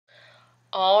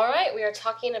All right, we are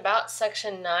talking about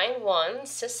section 9.1,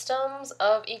 systems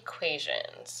of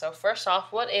equations. So first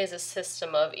off, what is a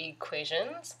system of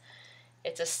equations?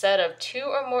 It's a set of two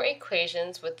or more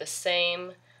equations with the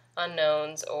same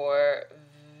unknowns or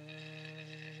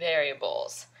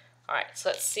variables. All right,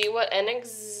 so let's see what an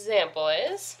example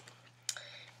is.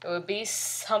 It would be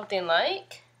something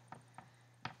like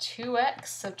 2x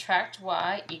subtract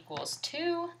y equals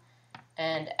 2,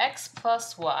 and x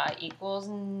plus y equals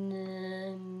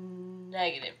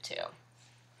negative 2.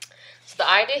 So the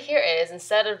idea here is,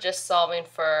 instead of just solving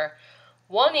for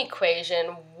one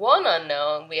equation, one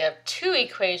unknown, we have two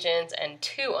equations and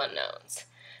two unknowns.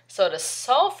 So to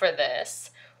solve for this,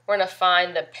 we're going to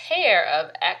find the pair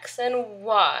of x and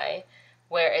y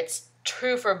where it's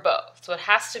true for both. So it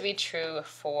has to be true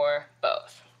for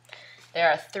both.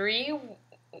 There are three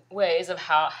ways of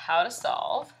how to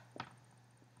solve.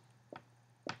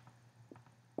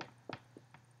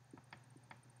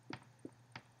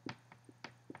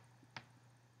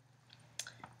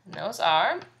 And those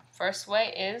are, first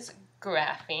way is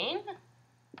graphing.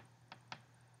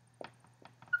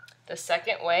 The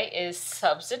second way is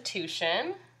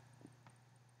substitution.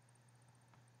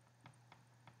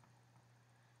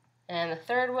 And the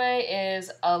third way is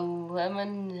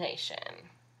elimination.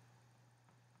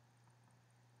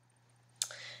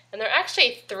 And there are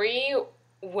actually three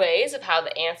ways of how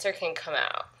the answer can come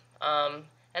out.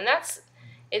 And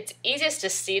it's easiest to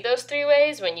see those three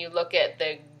ways when you look at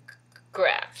the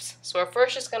graphs. So we're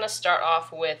first just going to start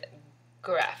off with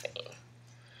graphing.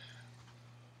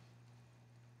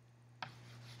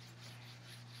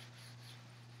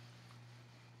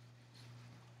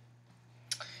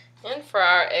 And for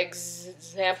our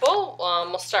example,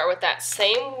 we'll start with that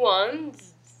same one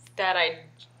that I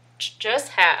just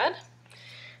had,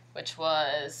 which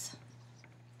was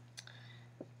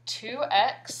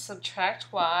 2x subtract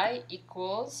y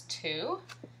equals 2,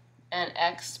 and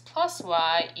x plus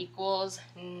y equals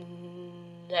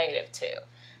negative 2.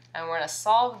 And we're going to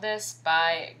solve this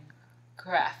by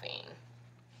graphing.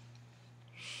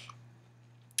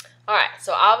 Alright,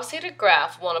 so obviously to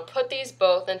graph, we want to put these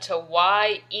both into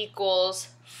y equals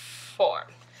form.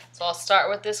 So I'll start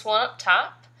with this one up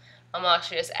top. I'm going to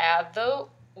actually just add the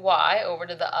y over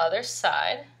to the other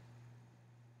side.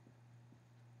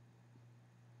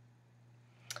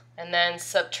 And then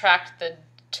subtract the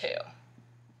 2.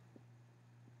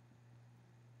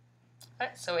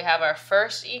 Alright, so we have our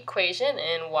first equation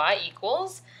in y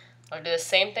equals. I'll do the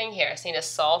same thing here. I just need to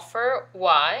solve for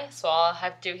y, so all I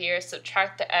have to do here is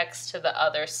subtract the x to the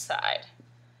other side.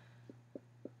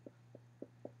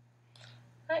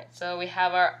 Alright, so we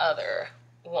have our other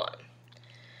one.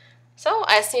 So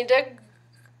I just need to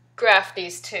graph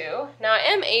these two. Now I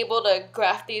am able to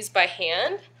graph these by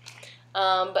hand,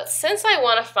 but since I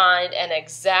want to find an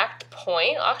exact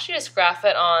point, I'll actually just graph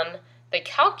it on the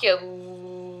calculator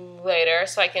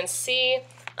so I can see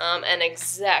an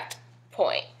exact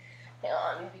point. Hang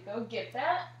on, let me go get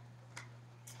that.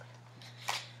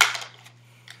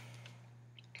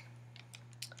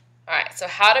 Alright, so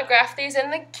how to graph these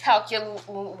in the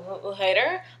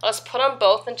calculator? Let's put them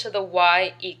both into the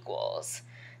y equals.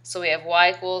 So we have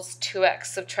y equals 2x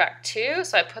subtract 2,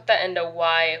 so I put that into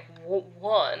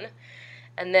y1.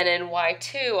 And then in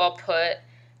y2, I'll put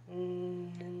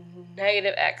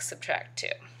negative x subtract 2.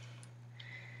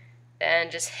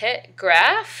 Then just hit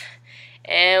graph,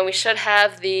 and we should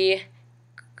have the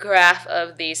graph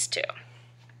of these two.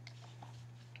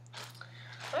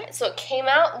 Alright, so it came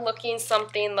out looking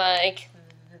something like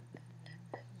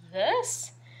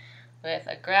this, with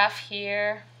a graph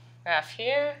here, graph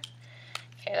here.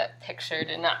 Okay, that picture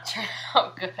did not turn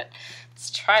out good.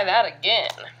 Let's try that again.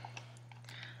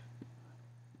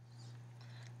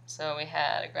 So we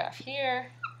had a graph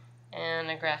here and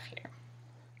a graph here.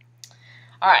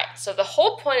 Alright, so the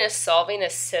whole point of solving a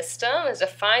system is to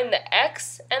find the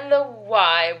x and the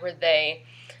y where they,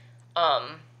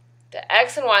 the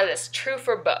x and y that's true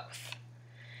for both.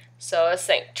 So let's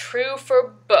think, true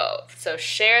for both. So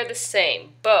share the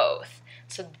same, both.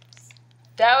 So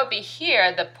that would be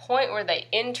here, the point where they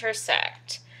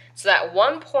intersect. So that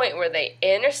one point where they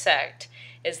intersect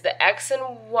is the x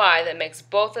and y that makes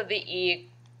both of the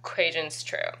equations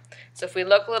true. So if we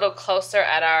look a little closer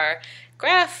at our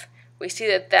graph, we see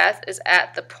that that is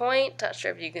at the point, not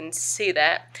sure if you can see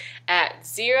that, at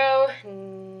 0,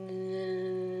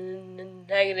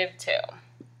 negative 2.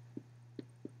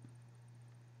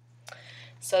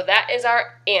 So that is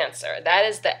our answer. That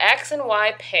is the x and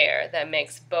y pair that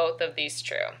makes both of these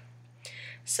true.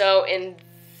 So in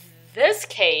this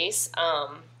case,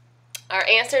 our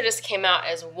answer just came out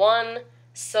as one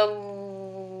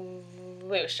solution.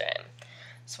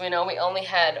 So we know we only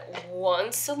had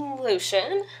one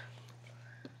solution.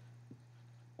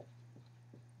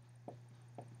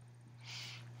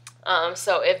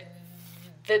 So if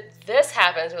this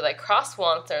happens, where like cross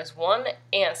once, there's one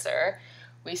answer,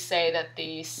 we say that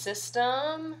the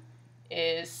system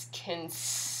is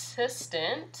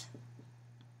consistent.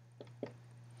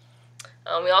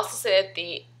 We also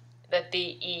say that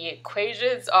the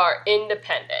equations are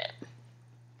independent.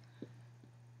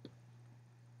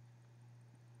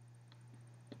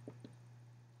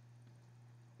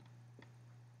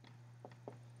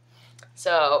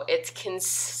 So it's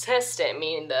consistent,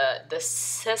 meaning the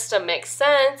system makes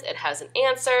sense, it has an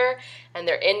answer, and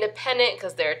they're independent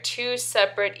because they're two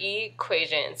separate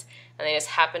equations, and they just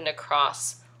happen to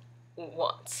cross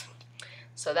once.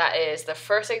 So that is the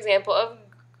first example of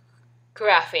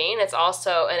graphing. It's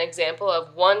also an example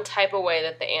of one type of way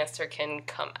that the answer can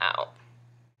come out.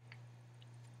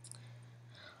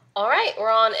 All right, we're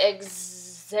on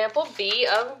example B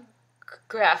of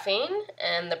graphing,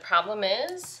 and the problem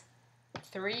is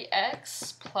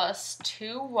 3x plus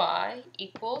 2y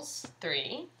equals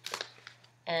 3,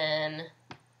 and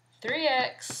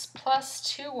 3x plus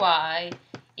 2y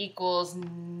equals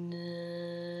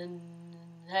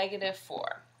negative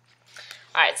 4.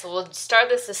 Alright, so we'll start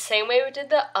this the same way we did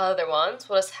the other ones.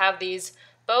 We'll just have these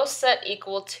both set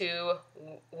equal to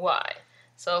y.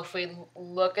 So if we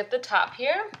look at the top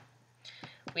here,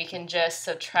 we can just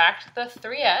subtract the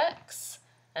 3x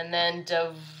and then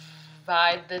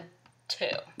divide the 2.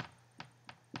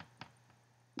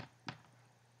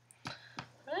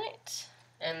 Right,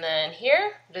 and then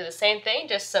here, do the same thing,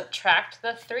 just subtract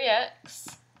the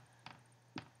 3x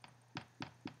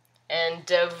and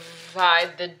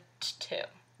divide the 2.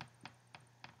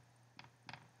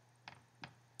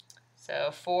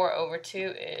 So 4 over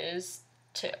 2 is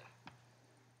 2.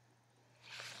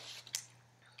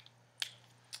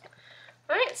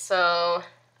 Alright, so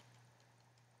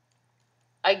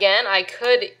again, I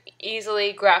could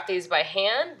easily graph these by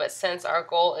hand, but since our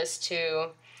goal is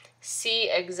to see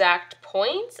exact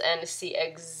points and to see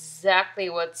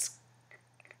exactly what's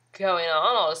going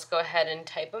on, I'll just go ahead and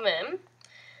type them in.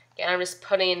 Again, I'm just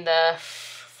putting the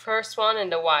first one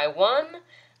into y1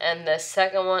 and the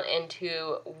second one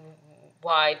into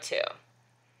y2.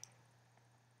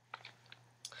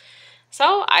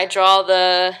 So I draw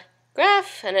the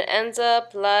graph and it ends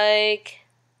up like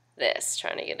this.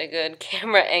 Trying to get a good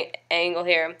camera angle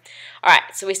here.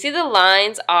 Alright, so we see the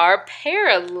lines are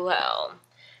parallel,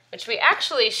 which we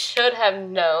actually should have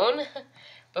known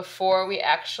before we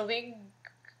actually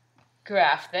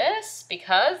graph this,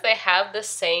 because they have the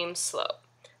same slope.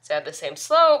 So they have the same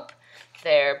slope,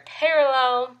 they're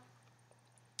parallel.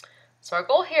 So our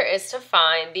goal here is to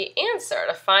find the answer,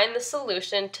 to find the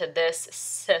solution to this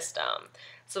system.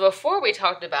 So before we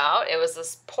talked about, it was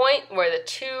this point where the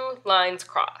two lines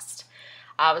crossed.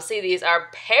 Obviously these are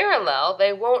parallel,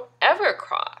 they won't ever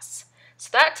cross. So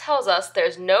that tells us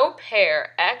there's no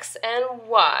pair x and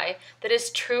y that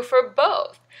is true for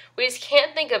both. We just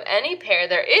can't think of any pair,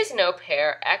 there is no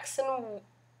pair x and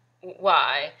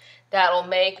y that will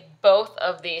make both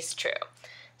of these true.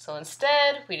 So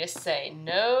instead, we just say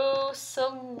no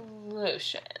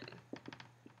solution.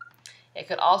 It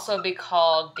could also be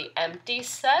called the empty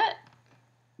set,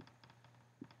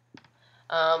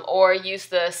 or use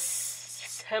the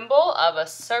symbol of a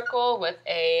circle with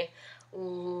a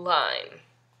line.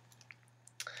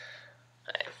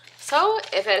 Okay. So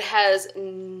if it has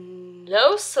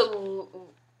no solution,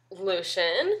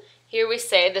 here we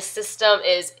say the system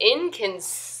is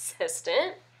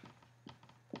inconsistent.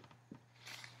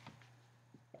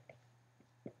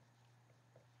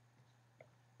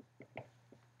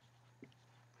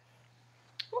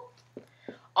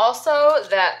 Also,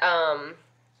 that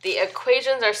the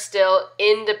equations are still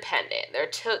independent.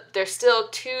 They're still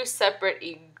two separate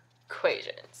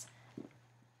equations.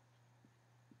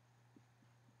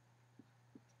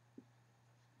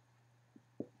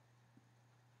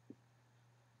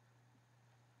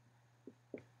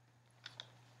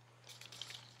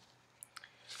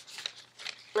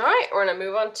 All right, we're going to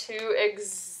move on to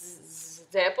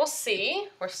example C.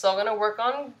 We're still going to work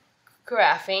on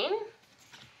graphing.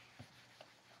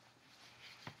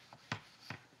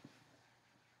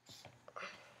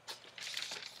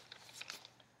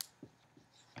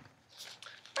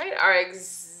 Right, our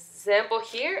example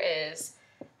here is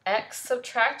x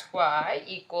subtract y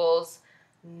equals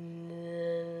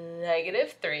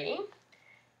negative 3,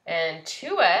 and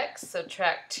 2x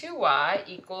subtract 2y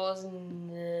equals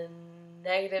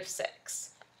negative 6.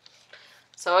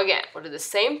 So again, we'll do the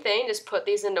same thing, just put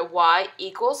these into y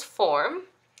equals form.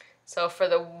 So for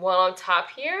the one on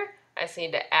top here, I just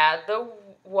need to add the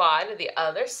y to the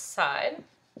other side.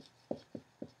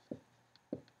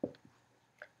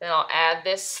 Then I'll add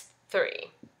this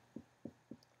 3.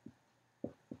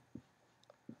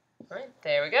 All right,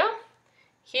 there we go.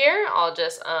 Here, I'll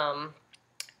just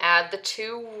add the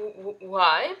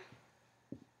 2y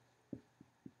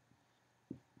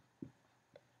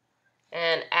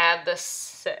and add the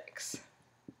 6.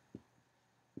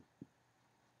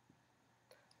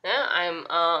 Now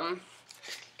I'm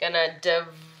gonna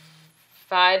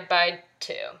divide by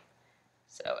 2.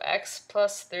 So x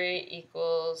plus 3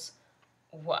 equals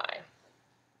y.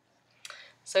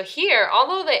 So here,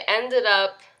 although they ended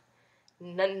up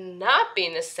not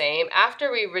being the same,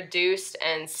 after we reduced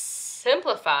and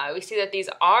simplify, we see that these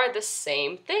are the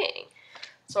same thing.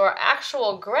 So our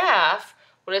actual graph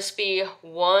will just be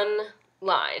one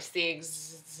line. It's the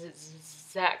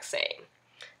exact same.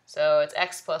 So it's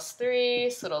x plus 3,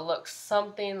 so it'll look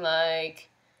something like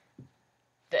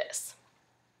this.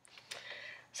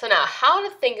 So now, how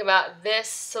to think about this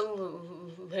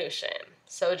solution?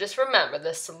 So just remember,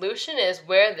 the solution is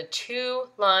where the two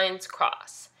lines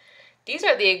cross. These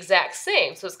are the exact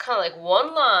same, so it's kind of like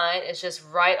one line is just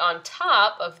right on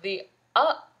top of the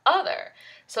other.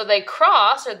 So they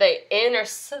cross or they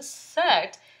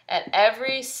intersect at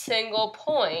every single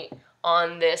point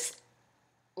on this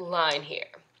line here.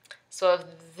 So if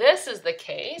this is the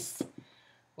case,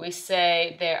 we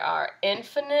say there are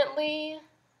infinitely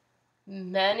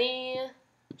many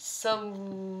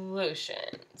solutions.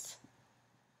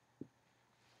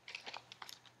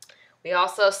 We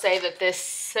also say that this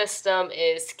system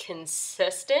is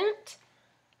consistent.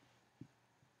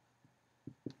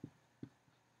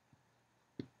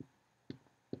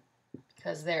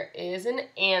 Because there is an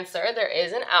answer, there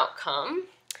is an outcome.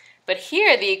 But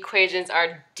here the equations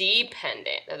are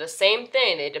dependent. They're the same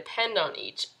thing, they depend on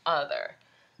each other.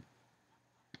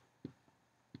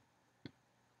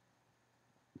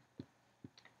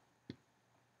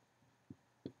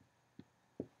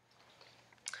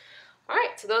 All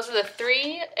right, so those are the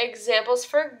 3 examples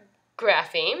for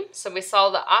graphing. So we saw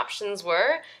the options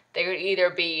were they would either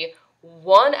be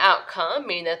one outcome,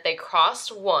 meaning that they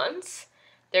crossed once.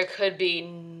 There could be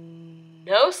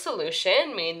no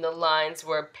solution, meaning the lines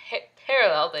were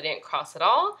parallel, they didn't cross at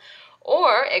all.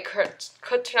 Or it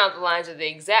could turn out the lines are the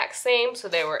exact same, so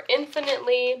they were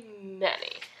infinitely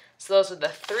many. So those are the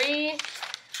 3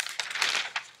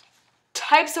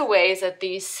 types of ways that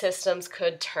these systems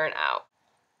could turn out.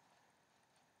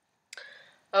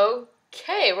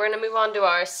 Okay, we're going to move on to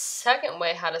our second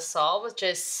way how to solve, which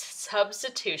is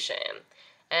substitution.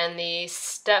 And the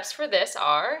steps for this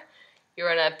are,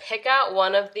 you're going to pick out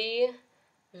one of the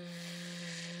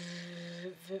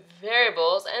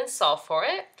variables and solve for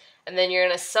it. And then you're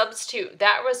going to substitute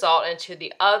that result into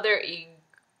the other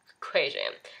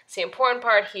equation. So the important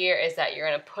part here is that you're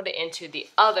going to put it into the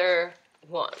other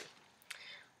one.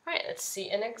 All right, let's see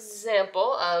an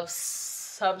example of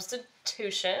substitution.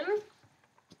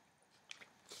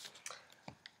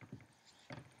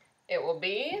 It will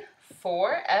be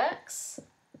 4x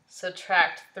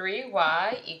subtract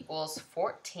 3y equals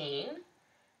 14,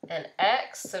 and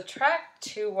x subtract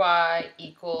 2y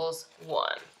equals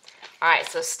 1. All right,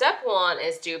 so step 1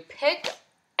 is to pick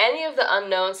any of the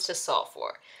unknowns to solve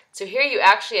for. So here you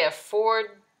actually have 4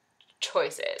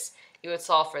 choices. You would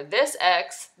solve for this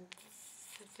x,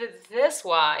 this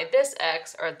y, this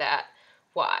x, or that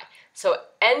y. So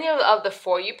any of the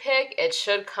 4 you pick, it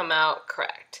should come out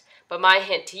correct. But my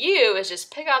hint to you is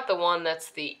just pick out the one that's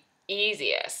the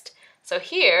easiest. So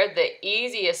here, the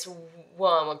easiest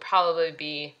one would probably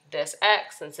be this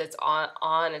x since it's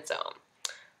on its own.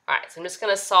 All right, so I'm just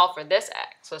going to solve for this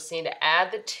x. So I just need to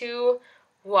add the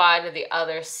 2y to the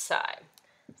other side.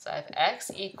 So I have x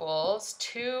equals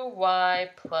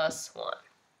 2y plus 1.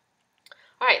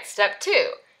 All right, step 2.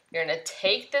 You're going to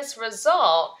take this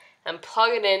result and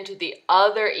plug it into the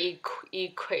other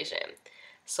equation.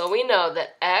 So we know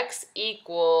that x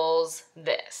equals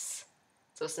this.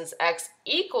 So since x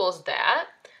equals that,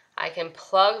 I can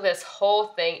plug this whole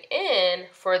thing in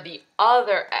for the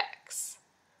other x.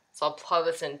 So I'll plug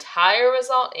this entire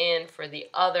result in for the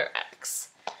other x.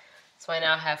 So I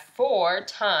now have 4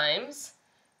 times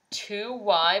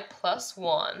 2y plus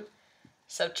 1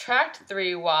 subtract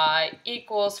 3y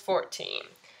equals 14.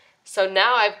 So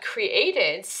now I've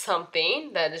created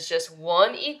something that is just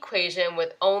one equation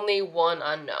with only one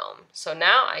unknown. So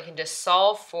now I can just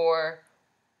solve for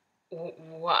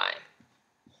y.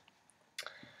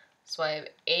 So I have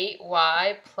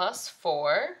 8y plus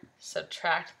 4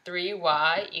 subtract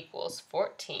 3y equals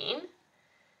 14.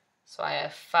 So I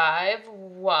have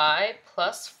 5y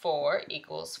plus 4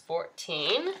 equals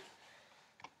 14.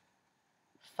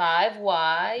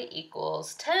 5y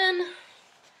equals 10.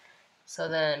 So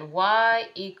then y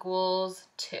equals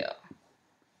 2.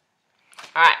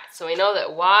 All right, so we know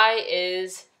that y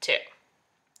is 2.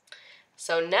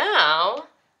 So now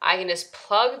I can just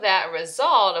plug that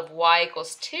result of y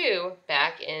equals 2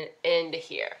 back into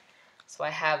here. So I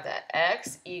have that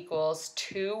x equals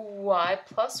 2y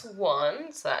plus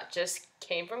 1, so that just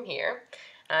came from here.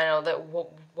 And I know that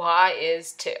y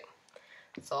is 2.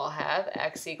 So I'll have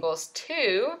x equals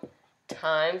 2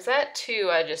 times that 2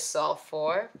 I just solved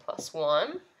for plus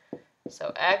 1.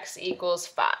 So x equals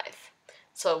 5.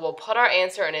 So we'll put our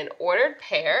answer in an ordered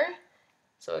pair.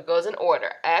 So it goes in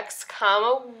order, x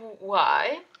comma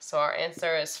y. So our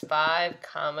answer is 5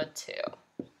 comma 2.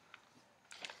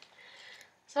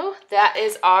 So that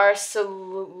is our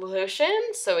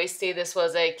solution. So we see this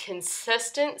was a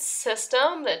consistent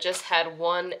system that just had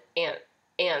one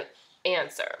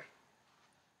answer.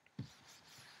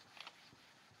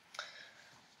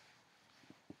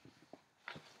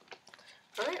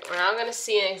 All right, we're now going to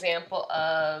see an example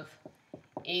of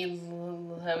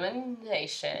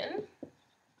elimination.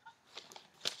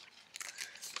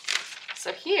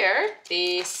 So here,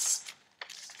 the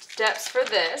steps for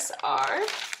this are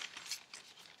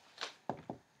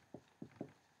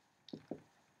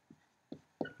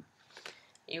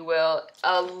you will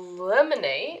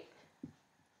eliminate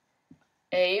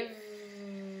a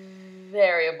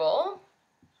variable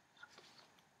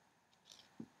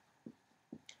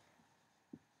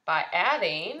by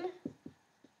adding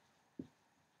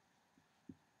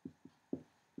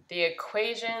the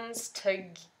equations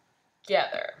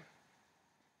together.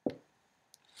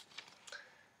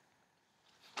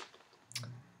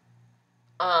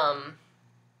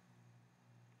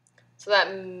 So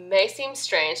that may seem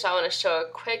strange, so I want to show a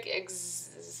quick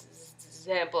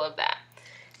example of that.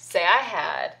 Say I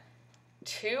had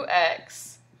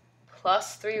 2x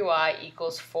plus 3y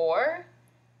equals 4,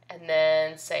 and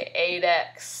then say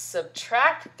 8x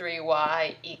subtract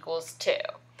 3y equals 2.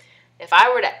 If I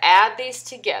were to add these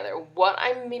together, what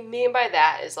I mean by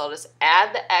that is I'll just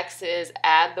add the x's,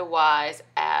 add the y's,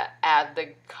 add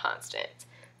the constants.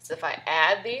 So if I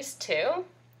add these two,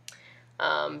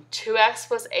 2x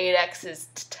plus 8x is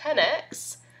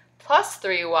 10x, plus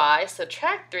 3y,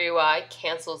 subtract 3y,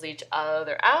 cancels each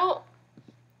other out,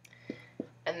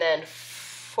 and then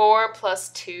 4 plus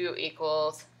 2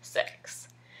 equals 6.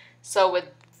 So with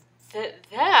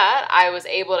that, I was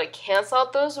able to cancel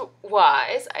out those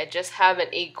y's. I just have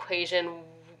an equation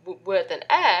with an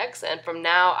x, and from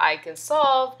now I can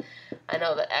solve. I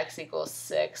know that x equals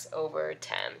 6 over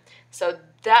 10. So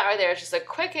that right there is just a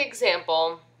quick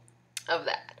example of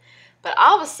that. But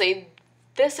obviously,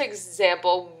 this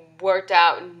example worked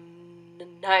out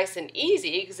nice and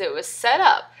easy because it was set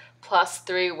up. Plus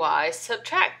 3y,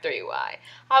 subtract 3y.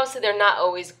 Obviously, they're not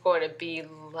always going to be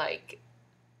like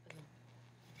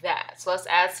that. So let's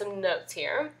add some notes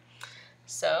here.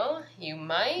 So you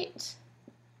might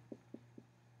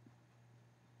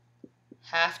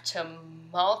have to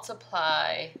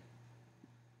multiply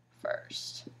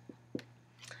first.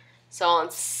 So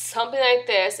on something like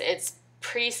this, it's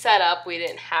pre-set up. We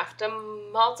didn't have to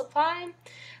multiply.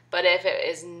 But if it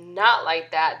is not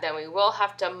like that, then we will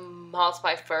have to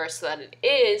multiply first so that it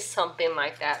is something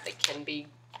like that that can be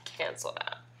canceled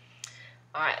out.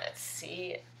 All right, let's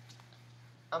see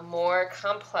a more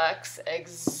complex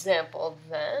example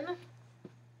then.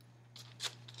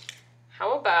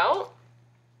 How about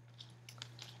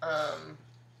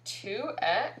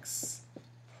 2x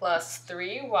plus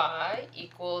 3y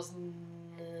equals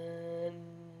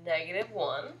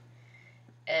 -1,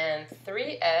 and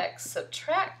 3x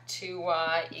subtract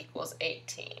 2y equals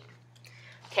 18.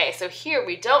 Okay, so here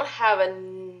we don't have a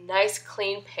nice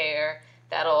clean pair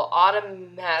that'll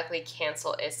automatically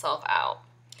cancel itself out.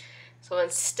 So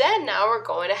instead, now we're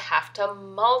going to have to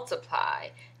multiply.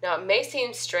 Now it may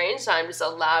seem strange that I'm just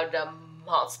allowed to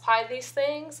multiply these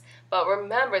things, but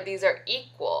remember these are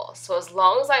equal. So as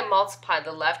long as I multiply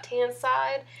the left-hand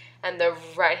side and the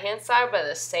right-hand side by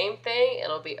the same thing,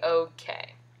 it'll be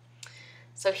okay.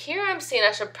 So here I'm seeing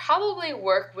I should probably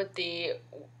work with the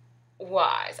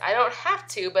y's. I don't have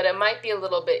to, but it might be a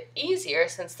little bit easier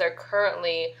since they're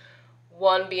currently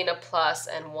one being a plus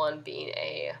and one being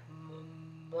a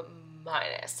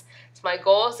minus. So my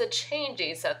goal is to change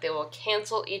these so that they will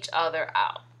cancel each other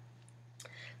out.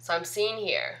 So I'm seeing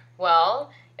here,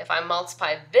 well, if I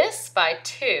multiply this by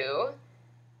 2,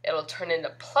 it'll turn into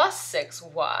plus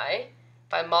 6y.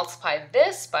 If I multiply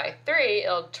this by 3,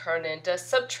 it'll turn into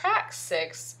subtract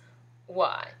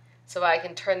 6y. So if I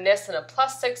can turn this into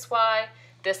plus 6y,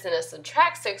 this into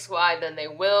subtract 6y, then they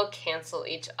will cancel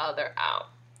each other out.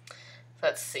 So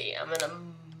let's see, I'm going to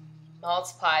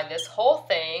multiply this whole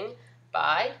thing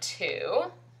by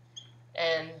 2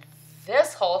 and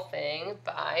this whole thing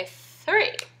by 3.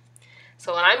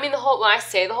 So when I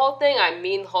say the whole thing, I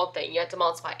mean the whole thing. You have to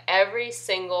multiply every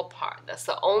single part. That's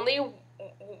the only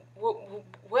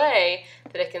way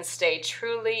that it can stay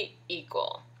truly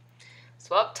equal.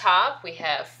 So up top we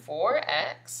have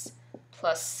 4x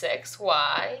plus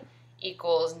 6y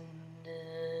equals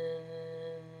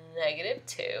negative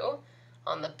 2.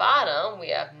 On the bottom we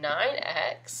have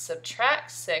 9x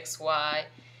subtract 6y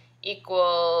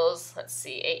equals, let's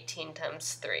see, 18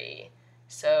 times 3.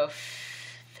 So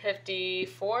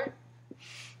 54.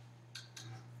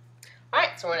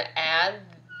 Alright, so we're going to add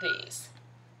these.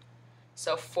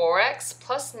 So 4x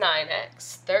plus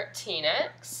 9x,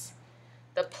 13x.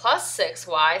 The plus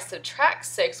 6y subtract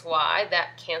 6y,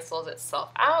 that cancels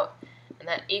itself out, and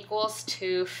that equals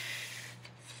to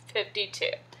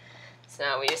 52. So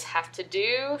now we just have to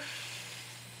do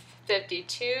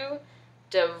 52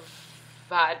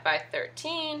 divide by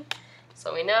 13.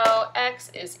 So we know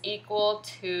x is equal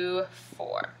to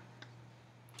 4.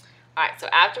 Alright, so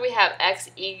after we have x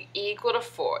equal to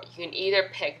 4, you can either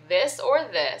pick this or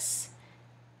this.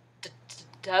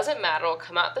 Doesn't matter, it'll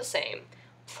come out the same.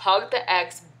 Plug the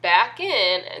x back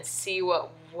in and see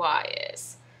what y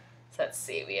is. So let's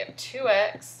see, we have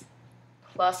 2x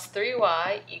plus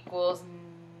 3y equals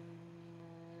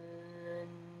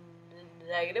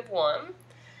negative 1.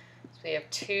 So we have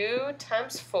 2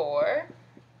 times 4.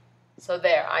 So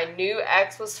there, I knew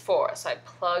x was 4, so I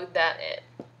plugged that in.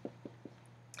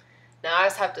 Now I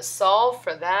just have to solve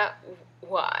for that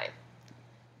y.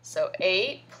 So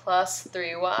 8 plus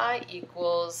 3y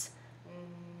equals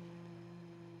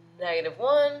negative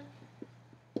 1.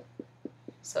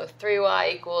 So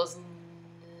 3y equals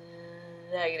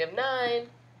negative 9.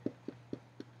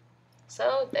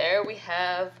 So there we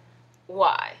have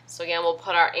y. So again, we'll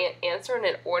put our answer in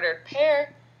an ordered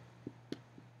pair.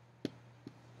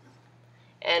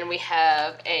 And we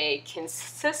have a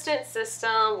consistent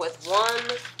system with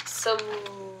one solution.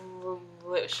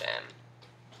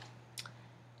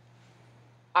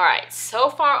 Alright, so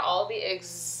far all the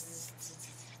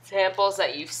examples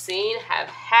that you've seen have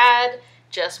had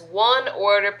just one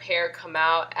ordered pair come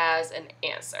out as an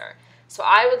answer. So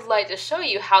I would like to show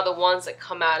you how the ones that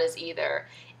come out as either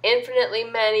infinitely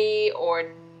many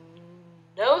or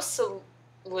no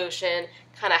solution,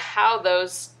 kind of how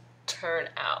those turn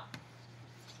out.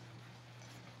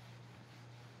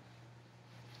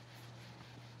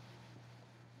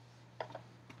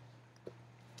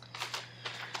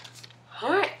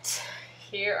 Alright,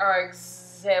 here our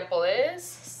example is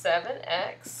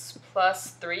 7x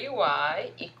plus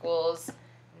 3y equals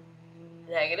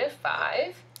negative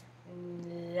 5.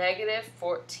 Negative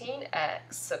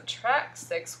 14x subtract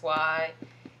 6y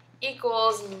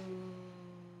equals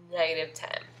negative 10.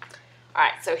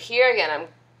 Alright, so here again, I'm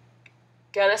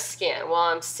going to scan. Well,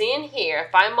 I'm seeing here,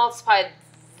 if I multiply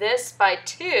this by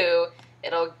 2,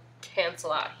 it'll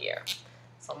cancel out here.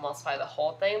 So I'll multiply the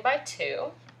whole thing by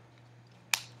 2.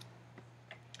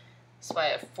 So I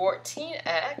have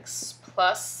 14x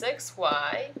plus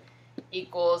 6y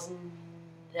equals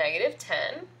negative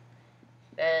 10.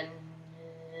 Then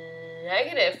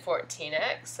negative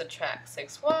 14x subtract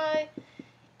 6y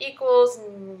equals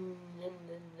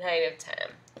negative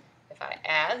 10. If I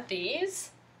add these,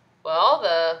 well,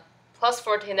 the plus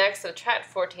 14x subtract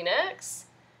 14x,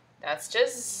 that's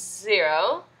just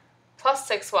 0. Plus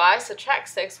 6y subtract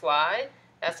 6y,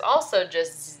 that's also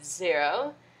just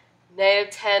 0.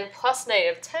 Negative 10 plus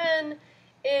negative 10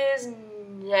 is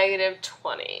negative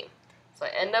 20. So I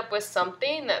end up with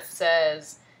something that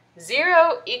says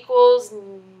 0 equals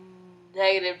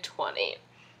negative 20.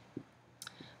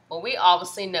 Well, we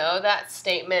obviously know that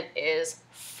statement is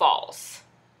false.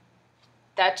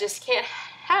 That just can't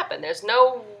happen. There's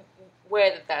no way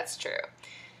that that's true.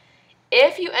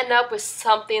 If you end up with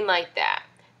something like that,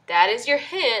 that is your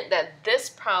hint that this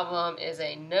problem is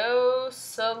a no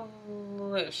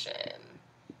solution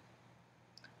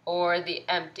or the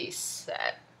empty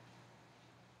set.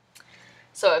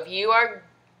 So if you are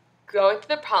going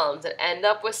through the problems and end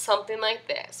up with something like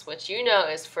this, which you know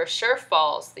is for sure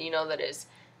false, you know that is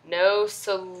no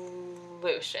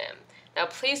solution. Now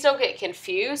please don't get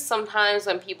confused. Sometimes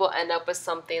when people end up with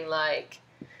something like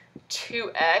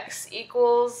 2x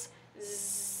equals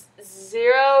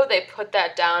 0, they put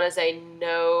that down as a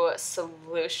no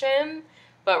solution.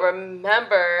 But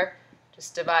remember,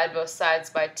 just divide both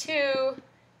sides by 2,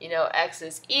 you know, x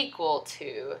is equal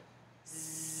to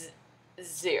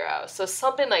 0. So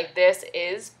something like this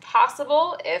is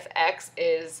possible if x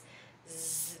is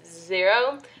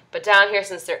 0. But down here,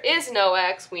 since there is no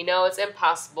x, we know it's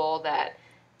impossible that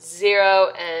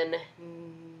 0 and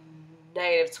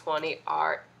negative 20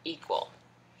 are equal.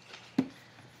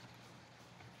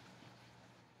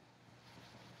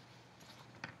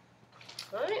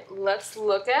 All right, let's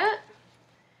look at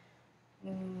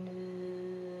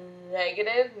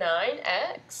negative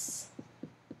 9x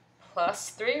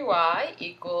plus 3y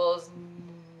equals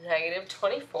negative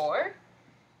 24,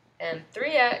 and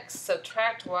 3x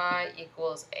subtract y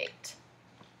equals 8.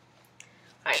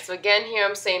 All right, so again here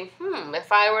I'm saying,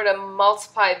 if I were to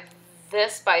multiply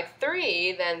this by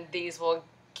 3, then these will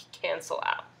cancel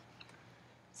out.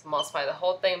 So multiply the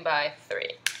whole thing by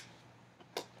 3.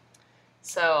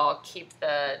 So I'll keep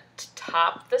the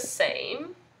top the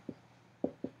same.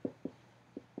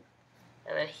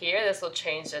 And then here, this will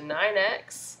change to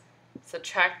 9x.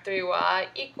 Subtract 3y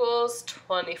equals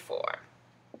 24.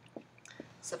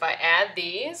 So if I add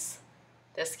these,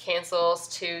 this cancels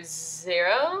to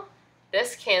 0.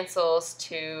 This cancels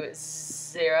to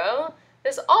 0.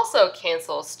 This also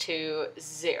cancels to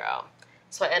 0.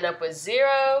 So I end up with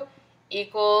 0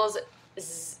 equals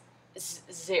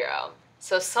 0.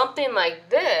 So something like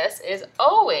this is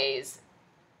always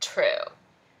true.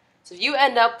 So if you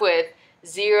end up with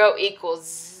 0 equals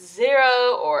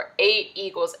 0, or 8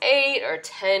 equals 8, or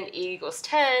 10 equals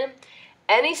 10,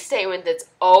 any statement that's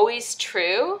always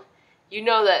true, you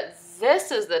know that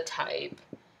this is the type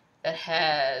that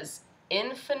has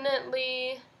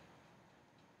infinitely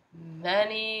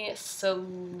many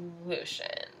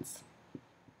solutions.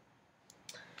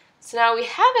 So now we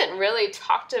haven't really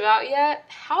talked about yet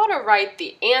how to write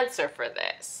the answer for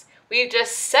this. We've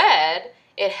just said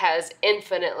it has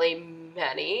infinitely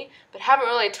many, but haven't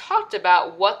really talked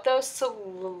about what those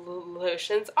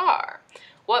solutions are.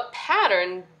 What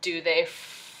pattern do they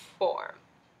form?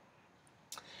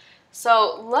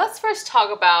 So let's first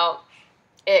talk about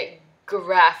it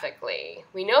graphically.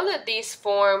 We know that these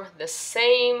form the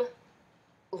same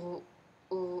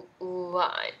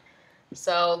line.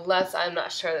 So I'm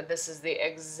not sure that this is the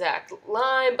exact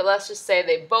line, but let's just say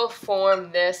they both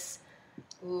form this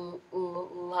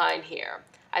line here.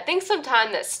 I think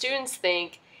sometimes that students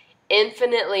think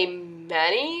infinitely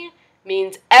many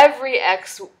means every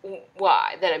x,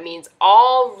 y, that it means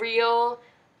all real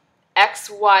x,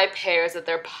 y pairs that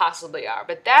there possibly are,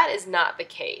 but that is not the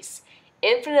case.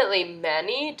 Infinitely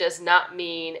many does not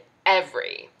mean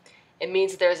every. It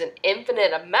means there's an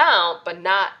infinite amount, but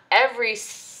not every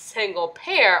single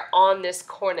pair on this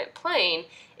coordinate plane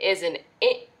is an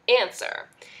answer.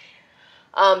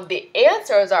 The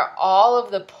answers are all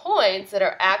of the points that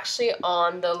are actually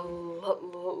on the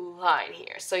line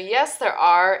here. So yes, there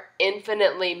are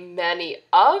infinitely many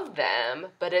of them,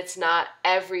 but it's not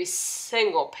every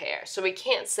single pair. So we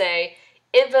can't say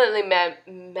infinitely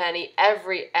many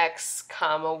every x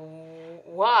comma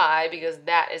y, because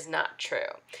that is not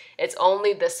true. It's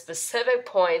only the specific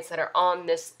points that are on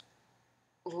this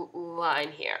line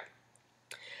here.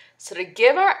 So to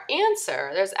give our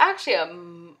answer, there's actually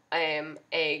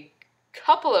a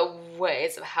couple of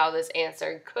ways of how this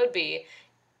answer could be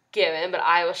given, but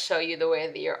I will show you the way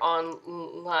that your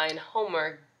online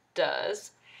homework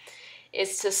does.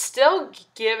 Is to still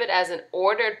give it as an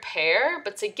ordered pair,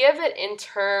 but to give it in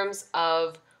terms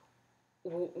of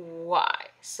y.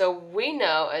 So we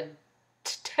know a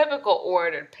typical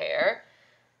ordered pair,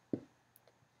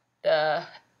 the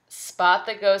spot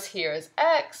that goes here is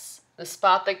x, the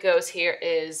spot that goes here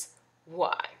is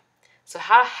y. So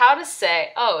how to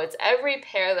say, oh, it's every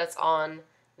pair that's on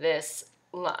this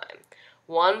line.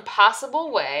 One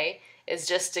possible way is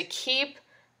just to keep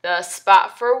the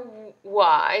spot for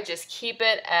y, just keep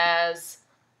it as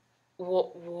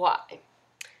y.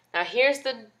 Now here's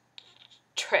the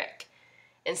trick.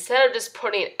 Instead of just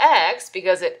putting x,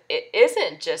 because it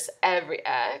isn't just every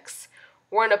x,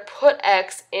 we're going to put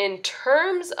x in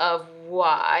terms of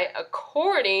y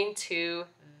according to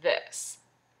this.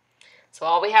 So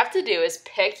all we have to do is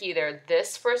pick either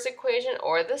this first equation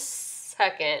or the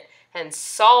second and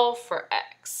solve for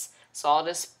x. So I'll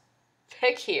just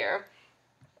pick here.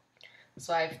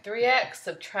 So I have 3x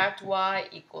subtract y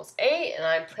equals 8, and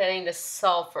I'm planning to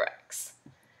solve for x.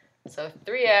 So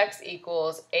 3x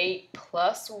equals 8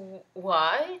 plus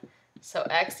y, so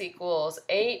x equals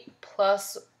 8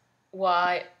 plus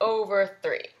y over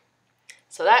 3.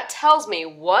 So that tells me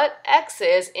what x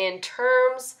is in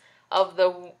terms of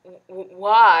the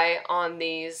y on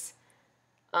these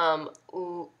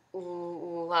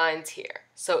lines here.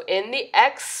 So in the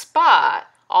x spot,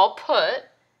 I'll put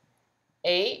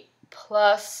 8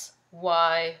 plus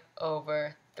y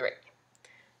over 3.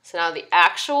 So now the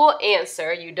actual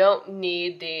answer, you don't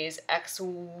need these x,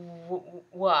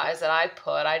 y's that I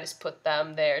put. I just put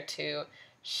them there to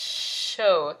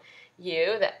show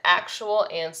u, the actual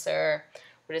answer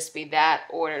would just be that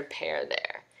ordered pair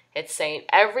there. It's saying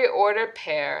every ordered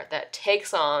pair that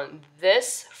takes on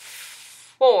this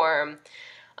form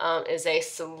is a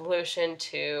solution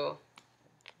to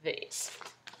these.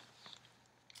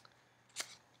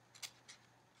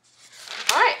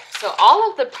 All right, so all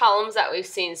of the problems that we've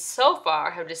seen so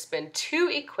far have just been two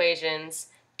equations,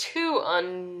 two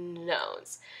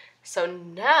unknowns. So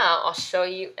now I'll show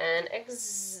you an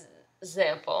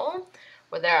example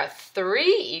where there are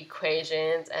three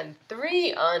equations and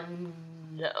three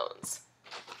unknowns.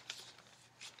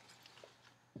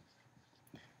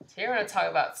 So here we're going to talk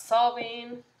about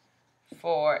solving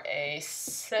for a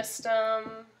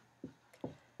system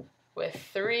with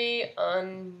three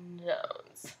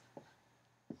unknowns.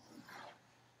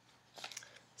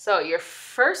 So your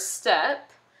first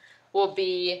step will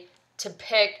be to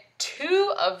pick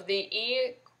two of the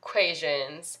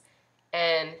equations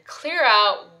and clear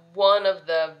out one of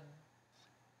the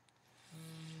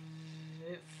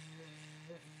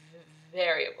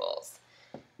variables.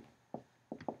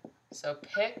 So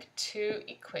pick two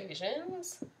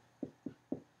equations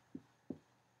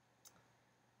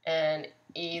and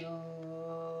eliminate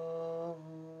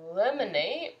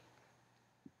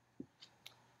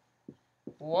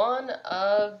one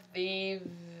of the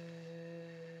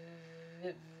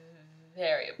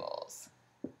variables.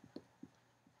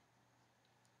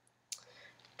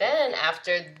 Then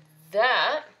after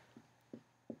that,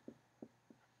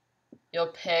 you'll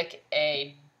pick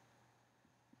a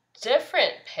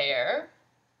different pair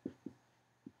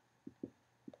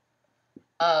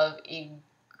of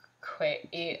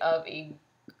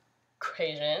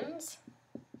equations,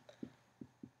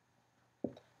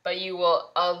 but you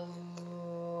will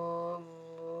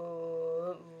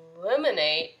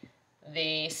eliminate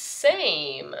the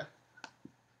same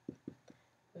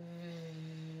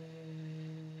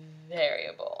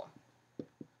variable.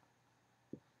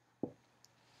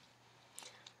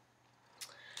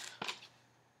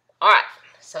 All right,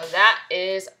 so that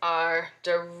is our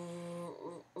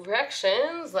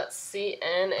directions. Let's see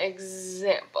an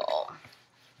example.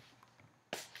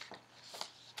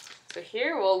 So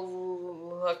here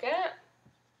we'll look at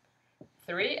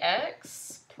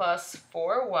 3x plus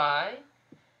 4y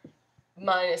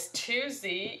minus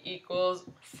 2z equals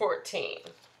 14.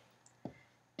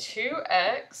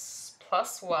 2x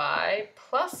plus y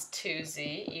plus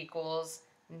 2z equals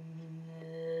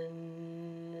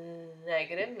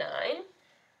negative 9.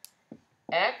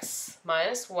 X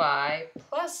minus y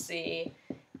plus z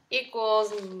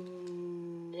equals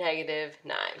negative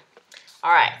 9.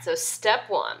 All right, so step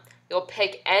one, you'll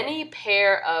pick any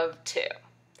pair of two.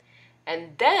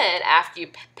 And then after you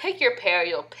pick your pair,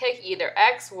 you'll pick either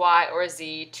x, y, or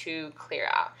z to clear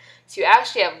out. So you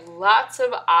actually have lots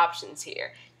of options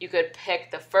here. You could pick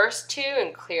the first two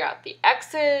and clear out the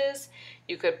x's.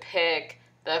 You could pick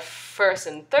the first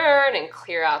and third and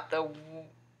clear out the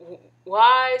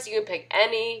y's. You can pick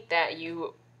any that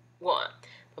you want.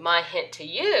 But my hint to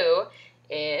you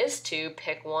is to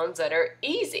pick ones that are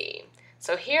easy.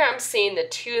 So here I'm seeing the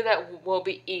two that will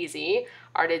be easy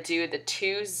are to do the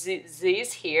two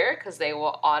z's here because they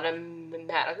will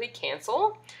automatically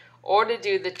cancel, or to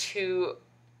do the two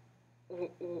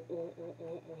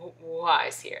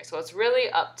y's here. So it's really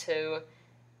up to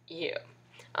you.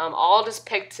 I'll just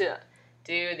pick to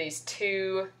do these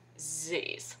two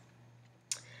z's.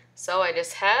 So I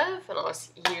just have, and I'll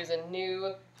just use a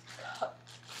new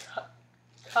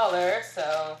color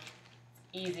so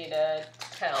it's easy to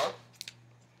tell.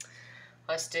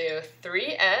 Let's do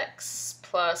 3x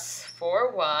plus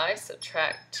 4y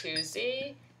subtract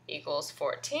 2z equals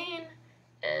 14,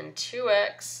 and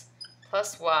 2x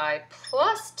plus y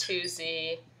plus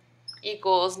 2z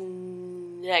equals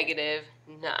negative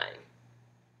 9.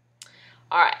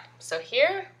 All right, so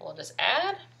here we'll just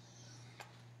add.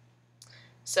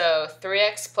 So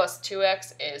 3x plus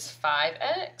 2x is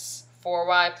 5x,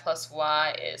 4y plus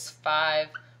y is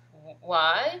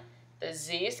 5y, the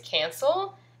z's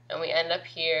cancel, and we end up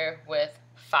here with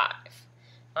 5.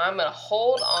 Now I'm going to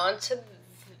hold on to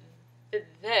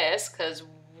this because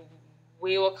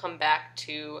we will come back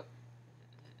to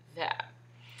that.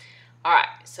 All right,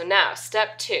 so now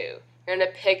step 2. You're going to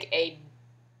pick a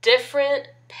different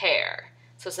pair.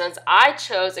 So since I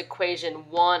chose equation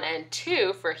 1 and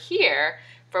 2 for here,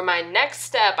 for my next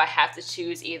step I have to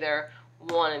choose either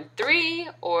 1 and 3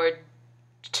 or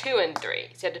 2 and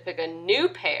 3. So you have to pick a new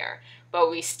pair, but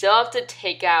we still have to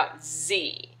take out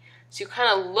z. So you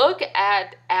kind of look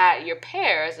at your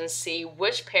pairs and see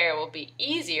which pair will be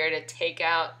easier to take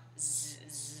out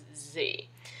z.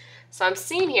 So I'm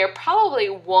seeing here probably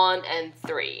 1 and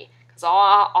 3, Because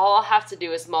all I'll have to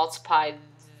do is multiply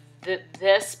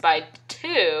this by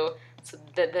 2, so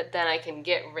then I can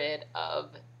get rid of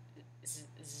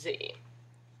z.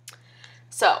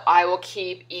 So I will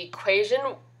keep equation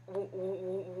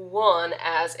 1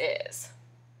 as is.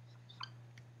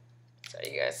 So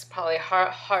you guys probably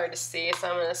hard to see, so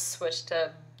I'm going to switch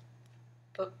to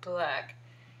black.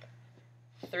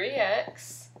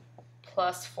 3x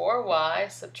plus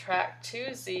 4y subtract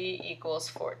 2z equals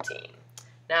 14.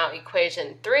 Now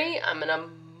equation 3, I'm going to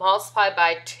multiply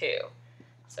by 2.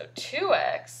 So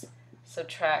 2x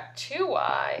subtract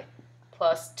 2y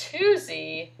plus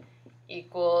 2z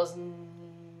equals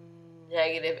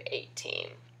negative 18.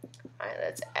 All right,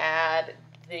 let's add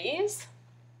these.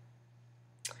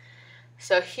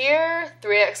 So here,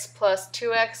 3x plus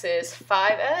 2x is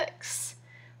 5x.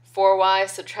 4y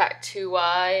subtract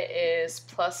 2y is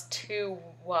plus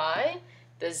 2y.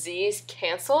 The z's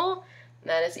cancel. And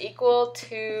that is equal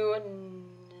to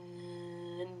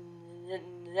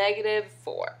negative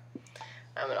 4.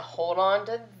 I'm going to hold on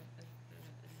to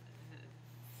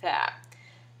that.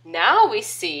 Now we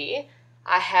see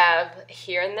I have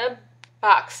here in the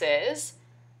boxes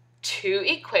 2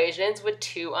 equations with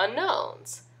 2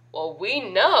 unknowns. Well, we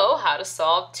know how to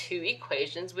solve 2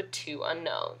 equations with 2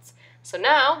 unknowns. So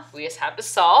now we just have to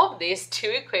solve these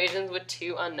 2 equations with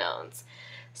 2 unknowns.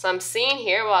 So I'm seeing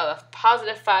here we'll have a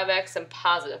positive 5x and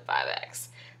positive 5x.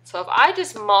 So if I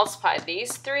just multiply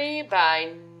these 3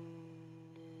 by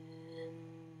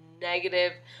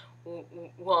negative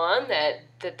 1,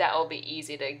 that will be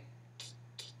easy to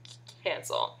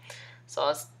cancel. So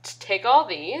let's take all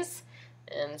these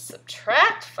and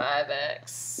subtract 5x,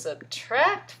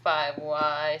 subtract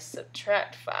 5y,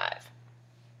 subtract 5.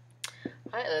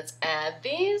 All right, let's add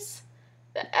these.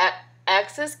 The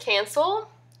x's cancel.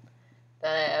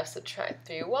 Then I have subtract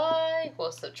 3y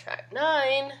equals subtract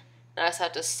 9. Now I just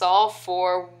have to solve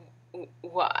for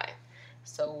y.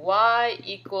 So y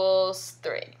equals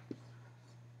 3.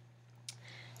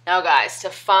 Now guys, to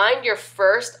find your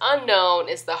first unknown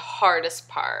is the hardest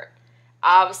part.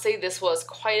 Obviously this was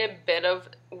quite a bit of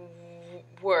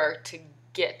work to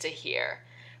get to here.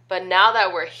 But now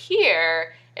that we're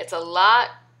here, it's a lot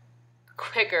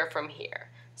quicker from here.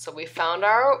 So we found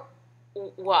our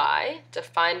y. To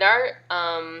find our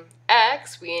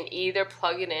x, we can either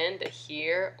plug it into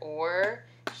here or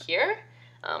here.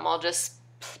 I'll just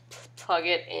plug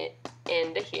it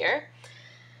into here.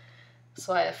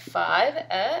 So I have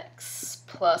 5x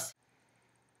plus...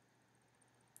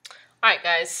 Alright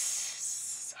guys,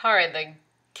 sorry the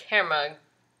camera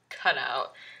cut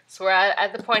out. So we're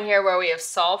at the point here where we have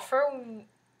solved for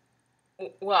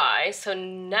y. So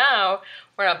now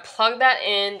we're going to plug that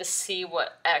in to see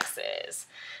what x is.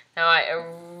 Now I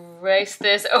erase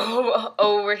this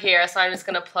over here, so I'm just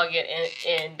going to plug it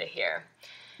into here.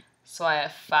 So I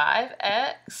have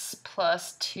 5x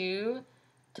plus 2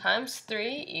 times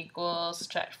 3 equals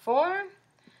subtract 4.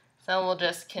 So we'll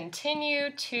just continue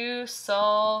to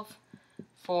solve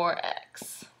for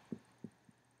x.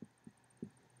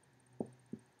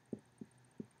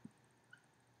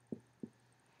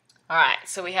 Alright,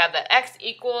 so we have that x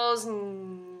equals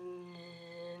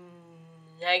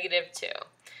negative 2.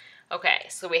 Okay,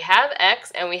 so we have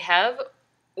x and we have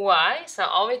y, so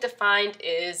all we have to find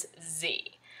is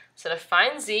z. So to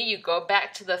find z, you go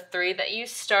back to the 3 that you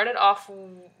started off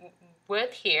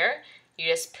with here. You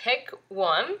just pick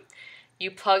one, you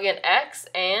plug in x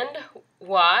and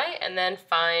y, and then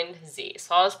find z.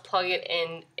 So I'll just plug it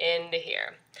into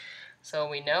here. So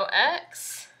we know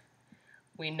x,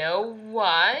 we know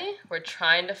y, we're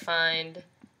trying to find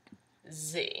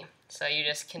z. So you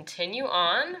just continue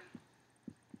on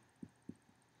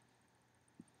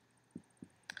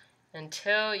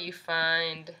until you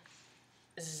find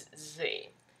z.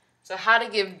 So how to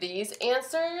give these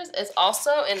answers is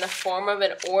also in the form of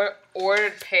an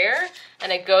ordered pair,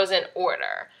 and it goes in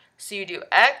order. So you do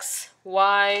x,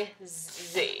 y,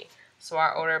 z. So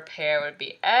our ordered pair would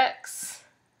be x,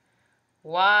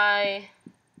 y,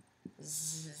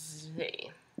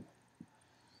 z.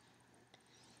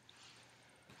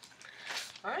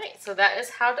 Alright, so that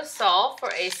is how to solve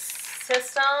for a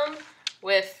system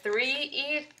with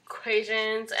 3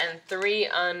 equations and 3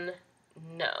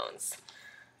 unknowns.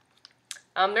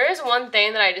 There is one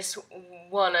thing that I just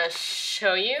want to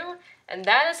show you, and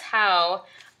that is how,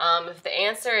 if the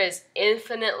answer is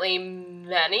infinitely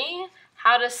many,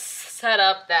 how to set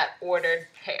up that ordered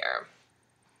pair.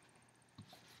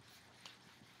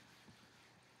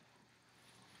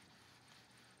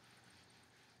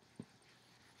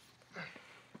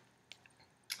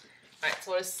 Alright,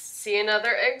 so let's see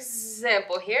another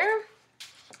example here.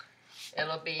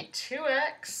 it'll be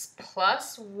 2x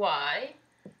plus y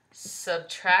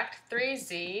subtract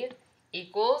 3z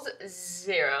equals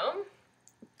 0.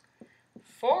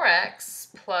 4x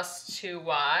plus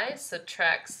 2y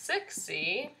subtract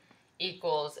 6z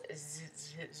equals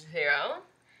 0.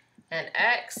 And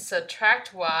x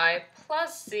subtract y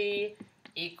plus z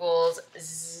equals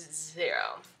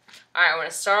 0. Alright, we're going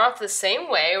to start off the same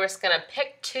way. We're just going to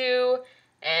pick 2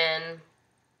 and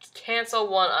cancel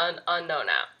one unknown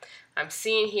out. I'm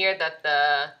seeing here that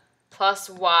the plus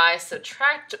y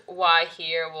subtract y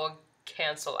here will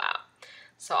cancel out.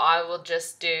 So I will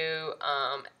just do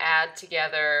add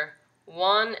together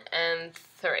 1 and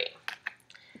 3.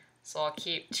 So I'll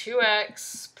keep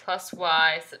 2x plus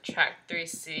y subtract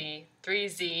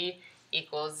 3z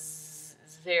equals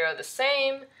 0 the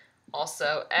same.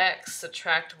 Also x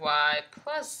subtract y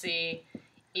plus z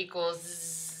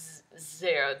equals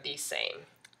 0 the same.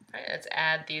 All right, let's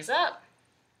add these up.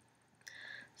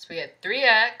 So we get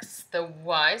 3x, the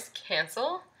y's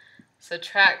cancel.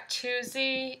 Subtract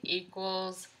 2z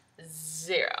equals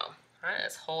 0. All right,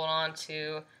 let's hold on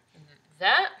to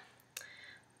that.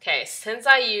 Okay, since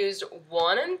I used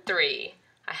 1 and 3,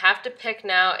 I have to pick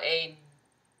now a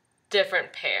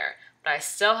different pair, but I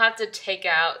still have to take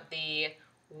out the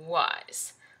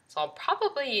y's. So I'll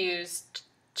probably use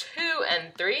 2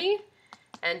 and 3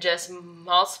 and just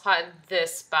multiply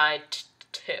this by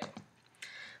 2.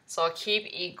 So I'll keep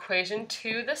equation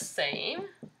 2 the same.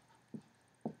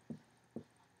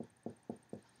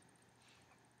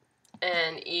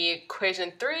 And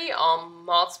equation 3, I'll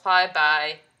multiply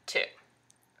by 2.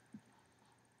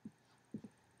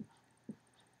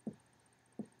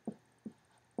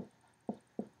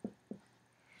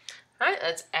 Alright,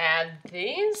 let's add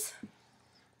these.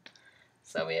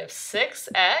 So we have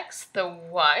 6x, the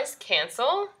y's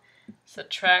cancel.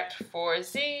 Subtract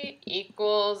 4z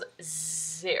equals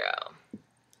 0.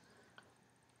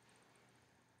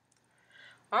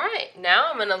 Alright, now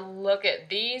I'm going to look at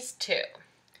these two.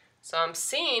 So I'm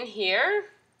seeing here,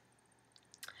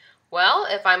 well,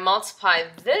 if I multiply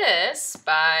this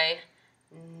by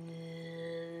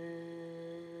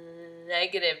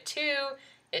 -2,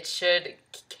 it should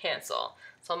cancel.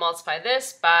 So I'll multiply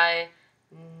this by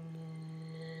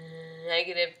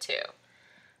 -2.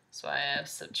 So I have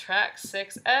subtract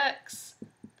 6x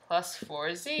plus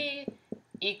 4z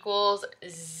equals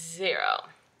 0.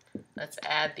 Let's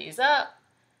add these up.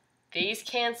 These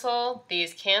cancel,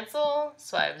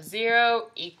 so I have 0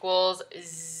 equals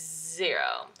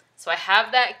 0. So I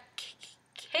have that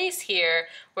case here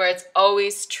where it's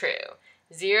always true.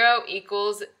 0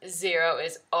 equals 0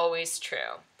 is always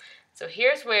true. So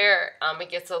here's where it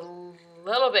gets a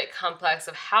little bit complex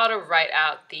of how to write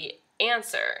out the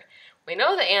answer. We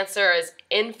know the answer is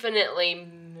infinitely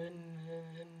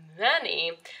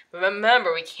many, but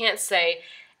remember we can't say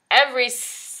every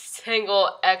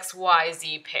single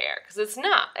XYZ pair, because it's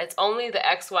not. It's only the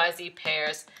XYZ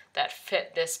pairs that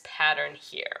fit this pattern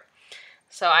here.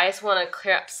 So I just want to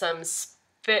clear up some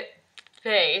space,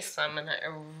 so I'm going to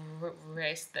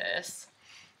erase this.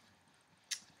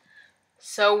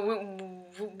 So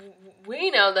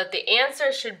we know that the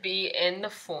answer should be in the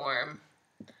form,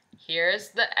 here's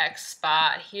the X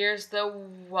spot, here's the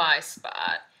Y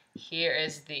spot, here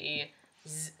is the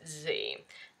Z.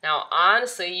 Now,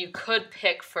 honestly, you could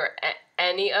pick for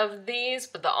any of these,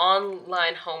 but the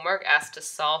online homework asks to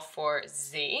solve for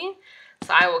Z.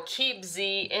 So I will keep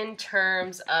Z in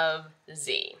terms of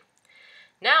Z.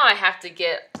 Now I have to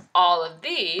get all of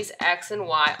these, X and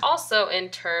Y, also in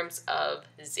terms of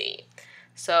Z.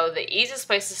 So the easiest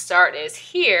place to start is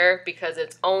here because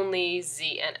it's only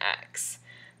Z and X.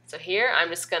 So here I'm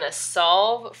just going to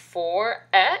solve for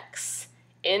X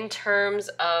in terms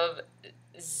of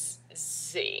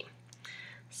Z.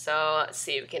 So let's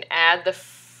see, we can add the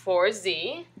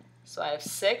 4z. So I have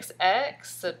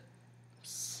 6x,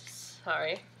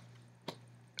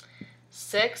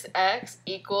 6x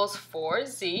equals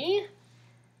 4z.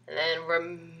 And then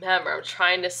remember, I'm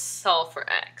trying to solve for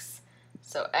x.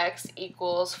 So x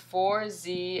equals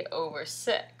 4z over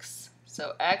 6.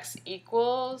 So x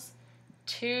equals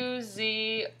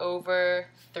 2z over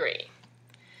 3.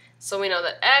 So we know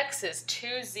that x is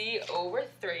 2z over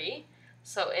 3.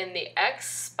 So in the x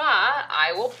spot,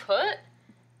 I will put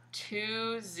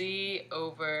 2z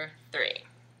over 3.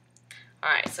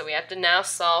 Alright, so we have to now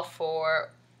solve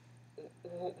for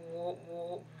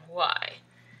y.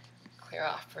 Clear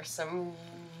off for some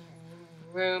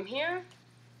room here.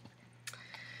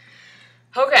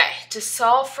 Okay, to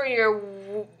solve for your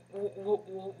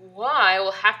y,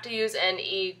 we'll have to use an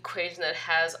equation that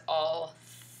has all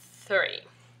 3.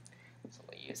 So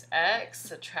we'll use x,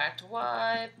 subtract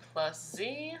y, plus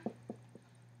z.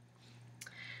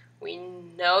 We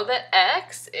know that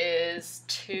x is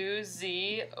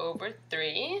 2z over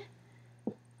 3.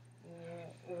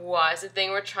 Y is the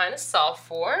thing we're trying to solve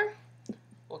for.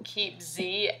 We'll keep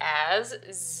z as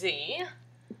z.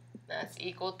 That's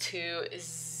equal to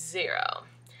 0.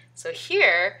 So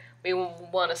here, we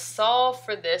want to solve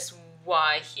for this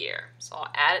y here. So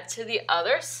I'll add it to the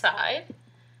other side.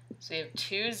 So we have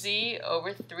 2z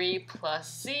over 3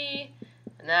 plus z,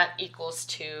 and that equals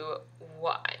to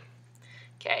y.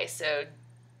 Okay, so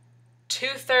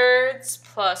 2/3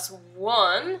 plus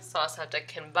 1, so I'll just have to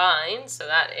combine, so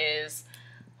that is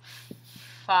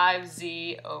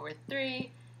 5z over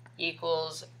 3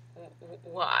 equals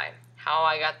y. How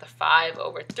I got the 5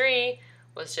 over 3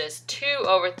 was just 2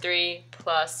 over 3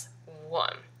 plus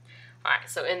 1. Alright,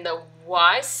 so in the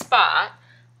y spot,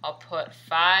 I'll put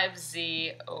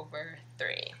 5z over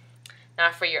 3.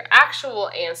 Now for your actual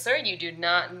answer, you do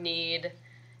not need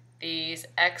these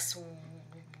x,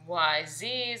 y,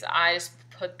 z's. I just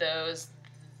put those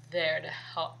there to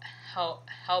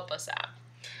help us out.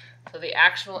 So the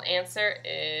actual answer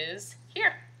is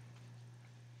here.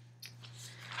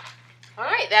 All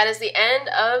right, that is the end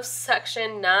of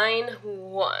section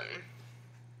 9.1.